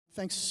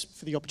Thanks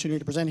for the opportunity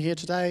to present here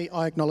today.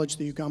 I acknowledge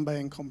the Yugambeh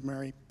and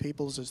Kombumerri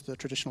peoples as the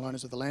traditional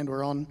owners of the land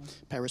we're on,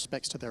 pay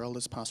respects to their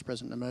elders past,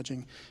 present and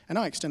emerging, and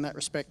I extend that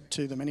respect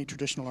to the many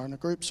traditional owner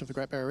groups of the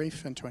Great Barrier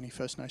Reef and to any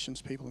First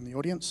Nations people in the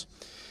audience.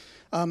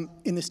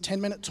 In this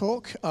 10-minute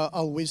talk,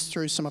 I'll whiz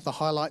through some of the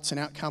highlights and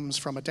outcomes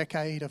from a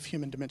decade of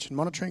human dimension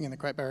monitoring in the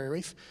Great Barrier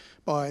Reef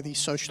by the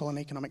Social and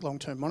Economic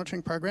Long-Term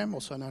Monitoring Program,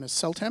 also known as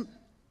SELTMP,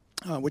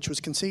 which was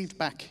conceived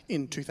back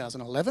in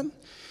 2011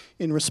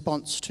 in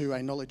response to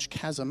a knowledge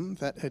chasm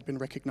that had been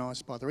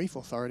recognised by the Reef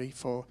Authority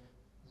for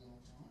a long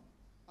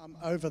time.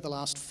 Over the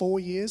last 4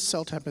 years,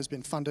 SELTMP has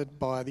been funded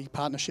by the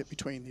partnership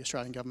between the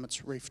Australian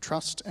Government's Reef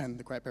Trust and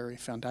the Great Barrier Reef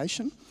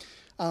Foundation.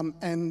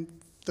 And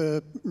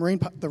the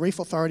Reef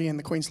Authority and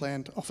the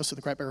Queensland Office of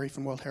the Great Barrier Reef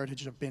and World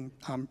Heritage have been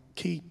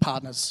key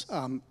partners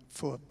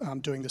for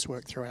doing this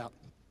work throughout.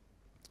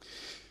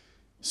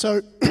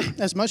 So,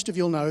 as most of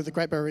you will know, the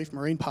Great Barrier Reef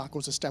Marine Park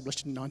was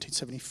established in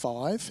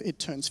 1975. It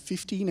turns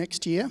 50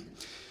 next year.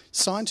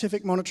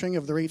 Scientific monitoring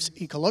of the reef's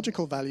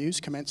ecological values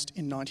commenced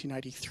in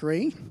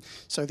 1983.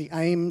 So the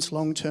AIMS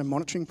Long-Term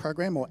Monitoring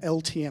Program, or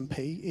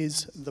LTMP,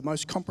 is the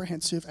most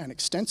comprehensive and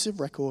extensive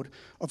record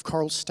of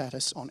coral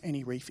status on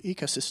any reef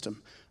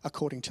ecosystem,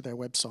 according to their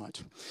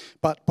website.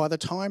 But by the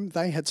time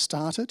they had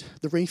started,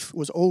 the reef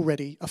was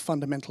already a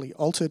fundamentally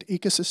altered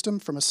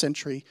ecosystem from a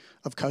century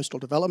of coastal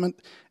development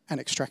and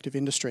extractive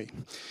industry.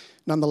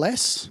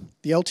 Nonetheless,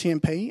 the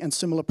LTMP and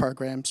similar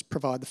programs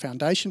provide the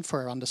foundation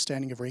for our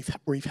understanding of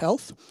reef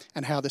health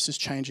and how this is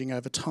changing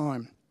over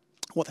time.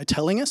 What they're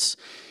telling us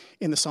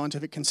in the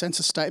scientific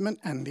consensus statement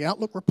and the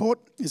outlook report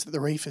is that the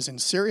reef is in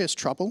serious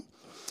trouble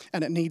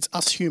and it needs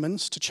us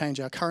humans to change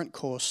our current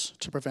course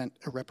to prevent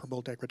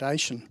irreparable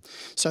degradation.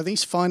 So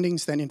these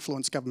findings then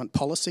influence government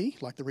policy,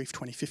 like the Reef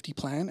 2050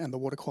 plan and the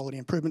Water Quality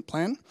Improvement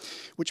Plan,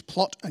 which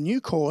plot a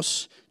new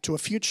course to a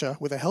future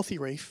with a healthy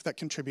reef that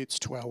contributes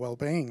to our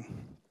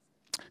well-being.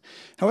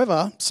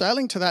 However,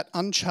 sailing to that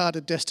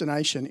uncharted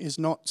destination is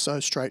not so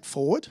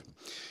straightforward.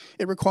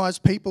 It requires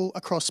people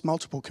across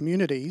multiple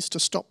communities to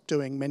stop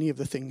doing many of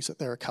the things that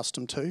they're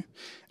accustomed to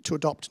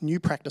adopt new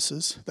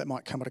practices that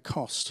might come at a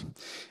cost.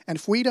 And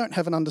if we don't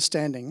have an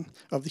understanding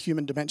of the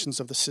human dimensions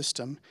of the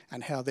system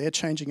and how they're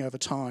changing over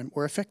time,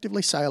 we're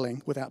effectively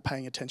sailing without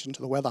paying attention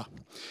to the weather,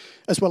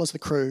 as well as the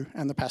crew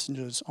and the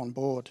passengers on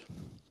board.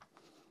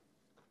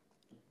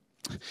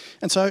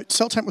 And so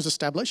SELTMP was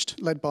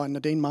established, led by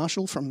Nadine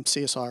Marshall from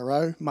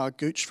CSIRO, Marg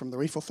Gooch from the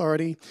Reef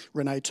Authority,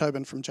 Renee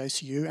Tobin from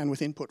JCU, and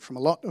with input from a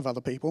lot of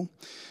other people.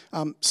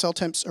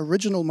 SELTMP's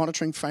original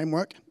monitoring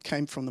framework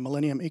came from the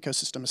Millennium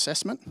Ecosystem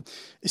Assessment,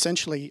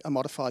 essentially a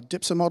modified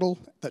DIPSA model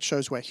that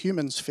shows where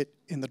humans fit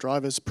in the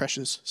drivers,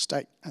 pressures,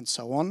 state, and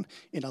so on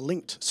in a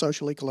linked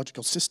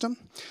social-ecological system.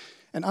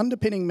 And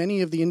underpinning many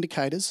of the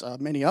indicators are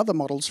many other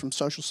models from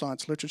social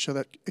science literature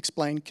that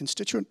explain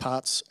constituent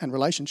parts and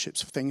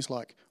relationships for things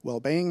like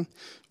well-being,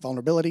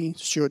 vulnerability,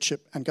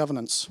 stewardship, and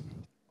governance.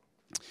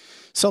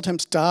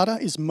 SELTMP's data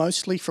is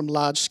mostly from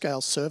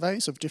large-scale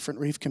surveys of different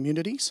reef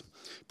communities.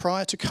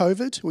 Prior to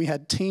COVID, we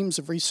had teams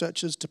of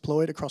researchers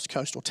deployed across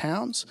coastal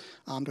towns,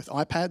 armed with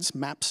iPads,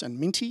 maps, and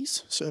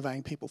Minties,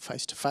 surveying people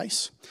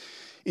face-to-face.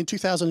 In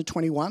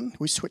 2021,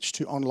 we switched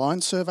to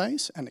online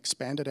surveys and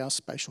expanded our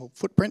spatial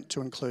footprint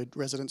to include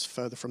residents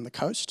further from the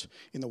coast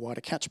in the wider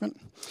catchment.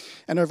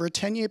 And over a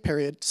 10-year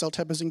period,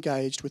 SELTMP has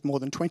engaged with more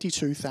than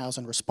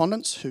 22,000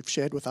 respondents who've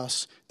shared with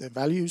us their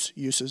values,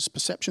 uses,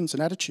 perceptions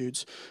and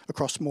attitudes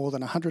across more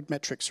than 100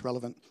 metrics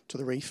relevant to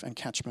the reef and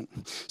catchment.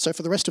 So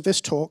for the rest of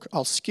this talk,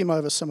 I'll skim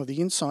over some of the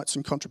insights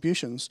and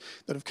contributions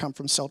that have come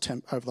from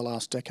SELTMP over the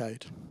last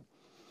decade.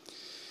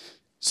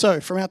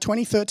 So, from our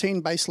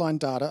 2013 baseline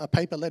data, a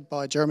paper led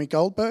by Jeremy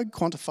Goldberg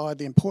quantified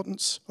the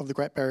importance of the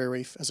Great Barrier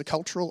Reef as a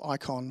cultural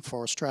icon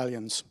for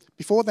Australians.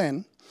 Before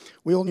then,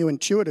 we all knew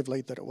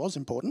intuitively that it was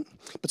important,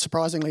 but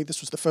surprisingly,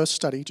 this was the first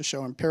study to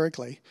show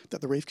empirically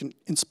that the reef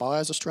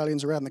inspires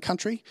Australians around the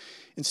country,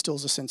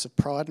 instills a sense of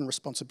pride and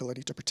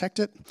responsibility to protect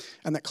it,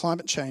 and that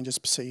climate change is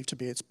perceived to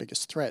be its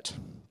biggest threat.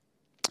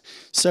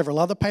 Several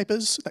other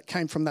papers that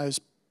came from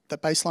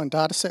that baseline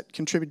dataset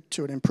contributed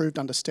to an improved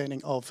understanding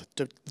of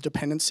the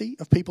dependency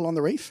of people on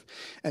the reef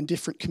and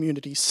different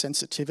communities'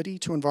 sensitivity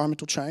to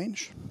environmental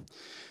change,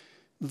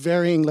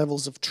 varying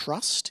levels of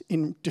trust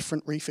in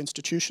different reef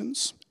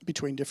institutions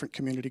between different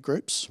community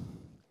groups,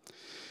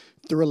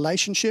 the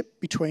relationship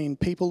between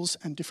peoples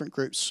and different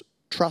groups'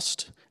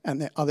 trust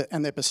and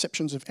their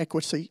perceptions of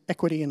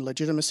equity and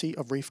legitimacy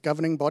of reef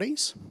governing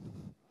bodies,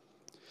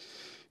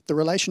 the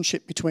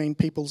relationship between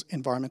people's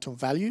environmental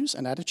values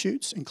and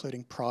attitudes,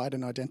 including pride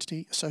and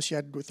identity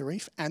associated with the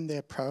reef and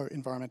their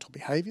pro-environmental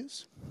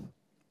behaviours,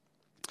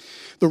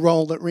 the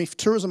role that reef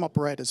tourism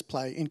operators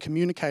play in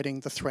communicating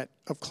the threat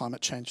of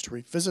climate change to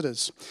reef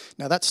visitors.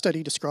 Now, that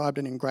study described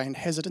an ingrained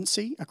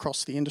hesitancy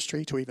across the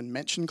industry to even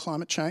mention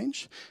climate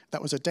change.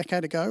 That was a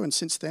decade ago, and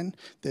since then,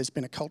 there's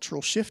been a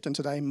cultural shift, and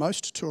today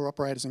most tour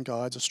operators and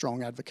guides are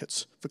strong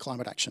advocates for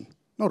climate action.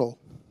 Not all.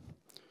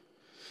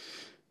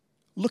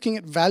 Looking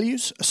at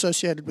values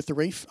associated with the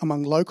reef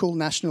among local,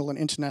 national and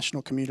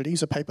international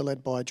communities, a paper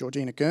led by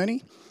Georgina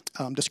Gurney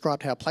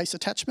described how place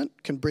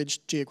attachment can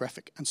bridge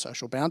geographic and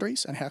social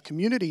boundaries and how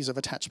communities of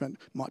attachment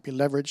might be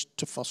leveraged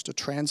to foster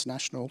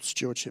transnational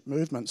stewardship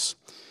movements.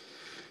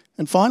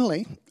 And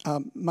finally,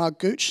 Mark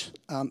Gooch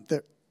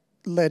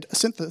led a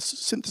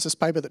synthesis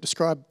paper that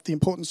described the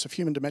importance of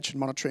human dimension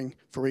monitoring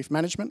for reef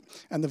management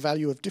and the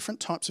value of different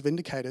types of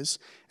indicators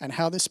and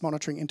how this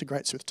monitoring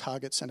integrates with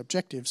targets and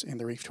objectives in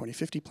the Reef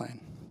 2050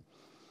 plan.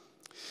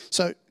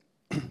 So,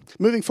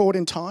 moving forward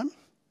in time,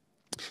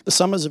 the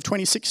summers of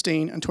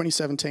 2016 and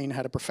 2017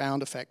 had a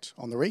profound effect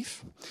on the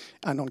reef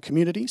and on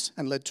communities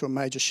and led to a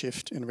major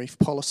shift in reef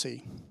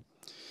policy.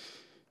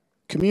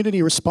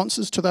 Community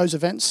responses to those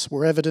events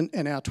were evident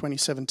in our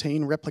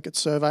 2017 replicate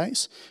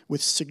surveys,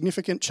 with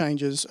significant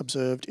changes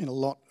observed in a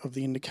lot of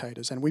the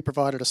indicators. And we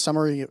provided a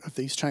summary of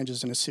these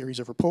changes in a series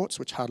of reports,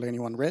 which hardly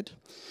anyone read.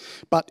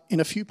 But in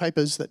a few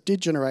papers that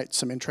did generate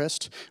some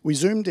interest, we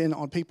zoomed in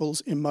on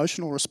people's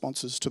emotional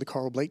responses to the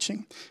coral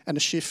bleaching and a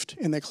shift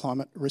in their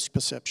climate risk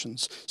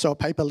perceptions. So a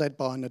paper led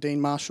by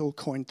Nadine Marshall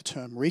coined the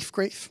term reef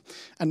grief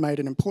and made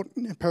an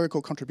important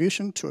empirical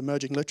contribution to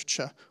emerging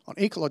literature on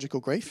ecological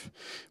grief,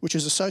 which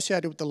is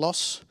associated with the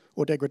loss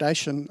or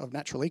degradation of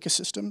natural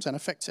ecosystems and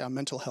affects our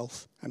mental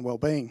health and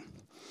well-being.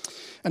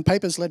 And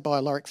papers led by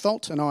Alaric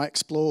Tholt and I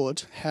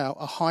explored how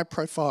a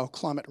high-profile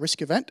climate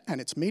risk event and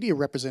its media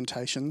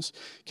representations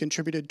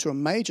contributed to a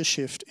major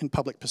shift in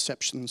public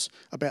perceptions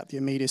about the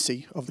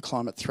immediacy of the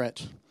climate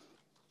threat.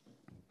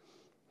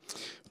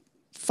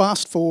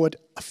 Fast forward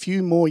a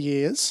few more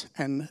years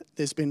and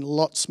there's been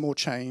lots more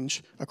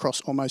change across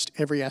almost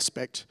every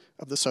aspect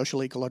of the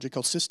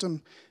social-ecological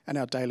system and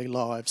our daily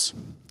lives.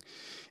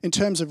 In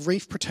terms of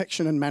reef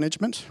protection and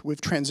management,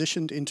 we've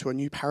transitioned into a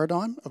new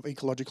paradigm of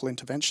ecological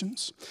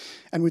interventions,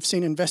 and we've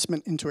seen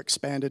investment into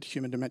expanded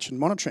human dimension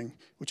monitoring,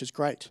 which is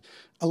great.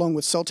 Along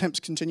with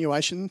SELTMP's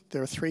continuation,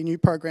 there are 3 new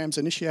programs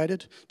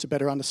initiated to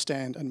better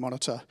understand and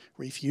monitor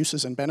reef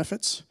uses and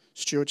benefits,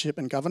 stewardship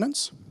and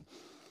governance.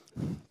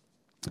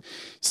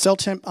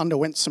 SELTMP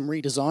underwent some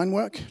redesign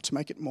work to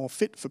make it more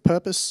fit for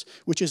purpose,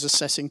 which is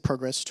assessing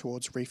progress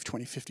towards Reef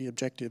 2050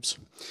 objectives.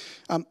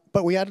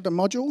 But we added a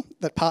module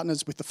that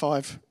partners with the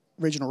 5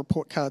 regional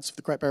report cards of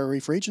the Great Barrier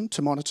Reef region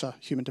to monitor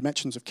human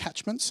dimensions of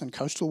catchments and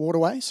coastal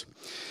waterways.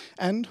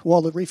 And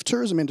while the reef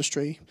tourism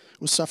industry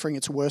was suffering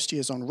its worst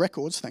years on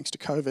records thanks to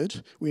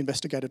COVID, we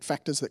investigated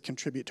factors that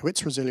contribute to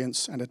its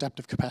resilience and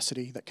adaptive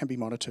capacity that can be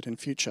monitored in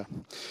future.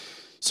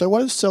 So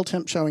what is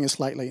SELTMP showing us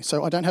lately?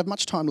 So I don't have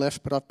much time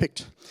left, but I've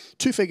picked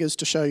 2 figures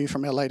to show you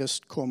from our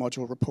latest core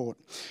module report.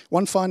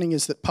 One finding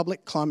is that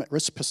public climate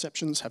risk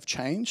perceptions have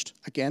changed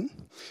again,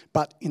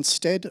 but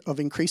instead of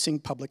increasing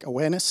public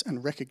awareness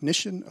and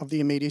recognition of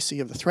the immediacy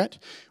of the threat,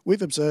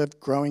 we've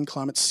observed growing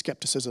climate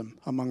skepticism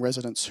among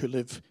residents who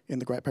live in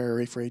the Great Barrier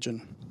Reef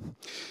region.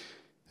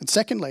 And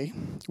secondly,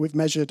 we've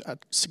measured a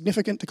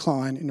significant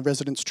decline in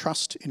residents'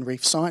 trust in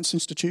reef science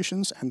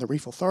institutions and the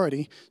Reef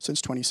Authority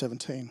since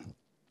 2017.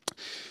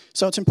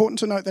 So it's important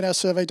to note that our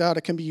survey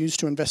data can be used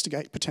to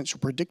investigate potential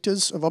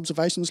predictors of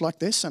observations like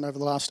this, and over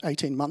the last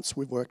 18 months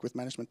we've worked with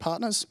management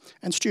partners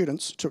and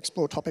students to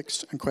explore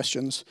topics and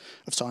questions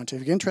of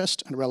scientific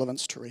interest and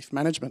relevance to reef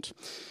management.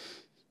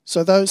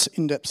 So those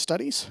in-depth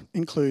studies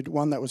include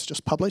one that was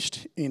just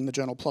published in the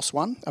journal PLOS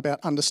ONE about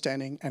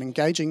understanding and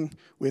engaging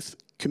with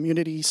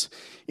communities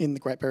in the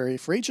Great Barrier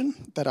Reef region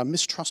that are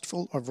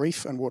mistrustful of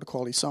reef and water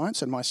quality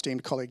science, and my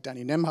esteemed colleague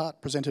Danny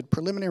Nemhart presented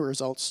preliminary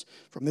results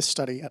from this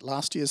study at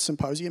last year's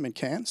symposium in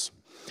Cairns.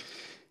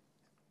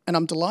 And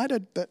I'm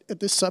delighted that at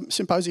this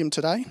symposium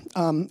today,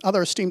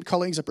 other esteemed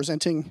colleagues are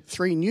presenting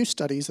 3 new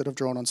studies that have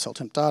drawn on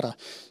SELTMP data.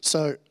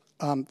 So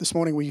this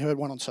morning we heard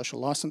one on social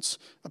licence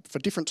for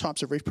different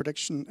types of reef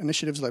protection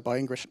initiatives led by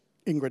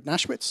Ingrid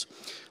Nashwitz.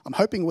 I'm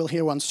hoping we'll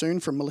hear one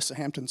soon from Melissa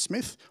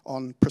Hampton-Smith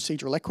on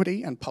procedural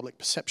equity and public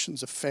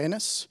perceptions of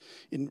fairness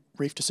in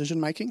reef decision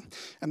making.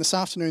 And this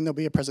afternoon there'll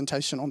be a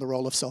presentation on the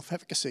role of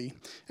self-efficacy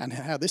and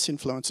how this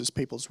influences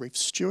people's reef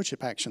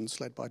stewardship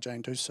actions led by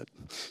Jane Doucet.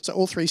 So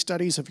all 3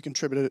 studies have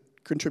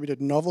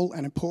contributed novel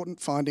and important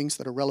findings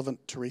that are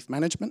relevant to reef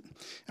management,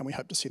 and we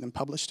hope to see them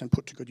published and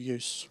put to good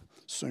use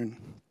soon.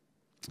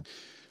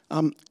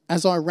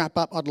 As I wrap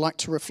up, I'd like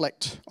to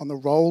reflect on the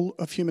role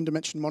of human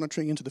dimension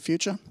monitoring into the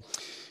future.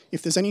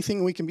 If there's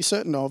anything we can be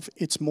certain of,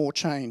 it's more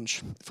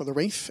change for the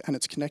reef and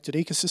its connected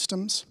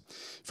ecosystems,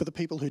 for the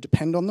people who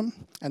depend on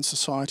them, and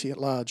society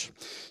at large.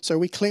 So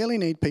we clearly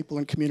need people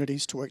and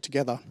communities to work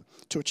together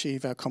to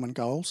achieve our common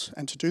goals,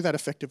 and to do that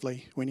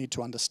effectively, we need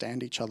to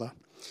understand each other.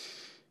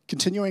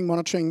 Continuing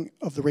monitoring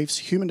of the reef's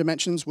human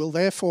dimensions will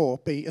therefore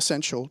be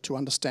essential to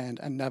understand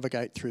and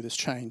navigate through this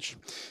change,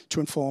 to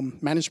inform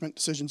management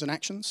decisions and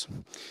actions,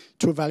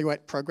 to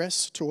evaluate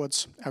progress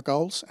towards our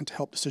goals, and to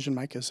help decision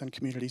makers and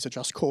communities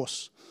adjust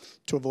course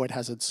to avoid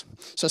hazards.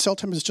 So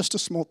SELTMP is just a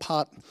small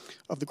part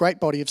of the great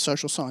body of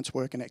social science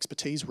work and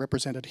expertise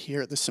represented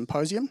here at this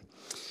symposium,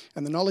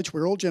 And the knowledge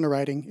we're all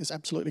generating is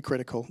absolutely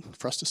critical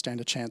for us to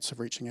stand a chance of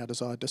reaching our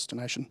desired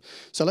destination.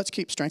 So let's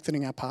keep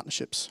strengthening our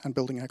partnerships and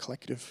building our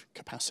collective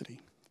capacity.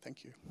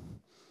 Thank you.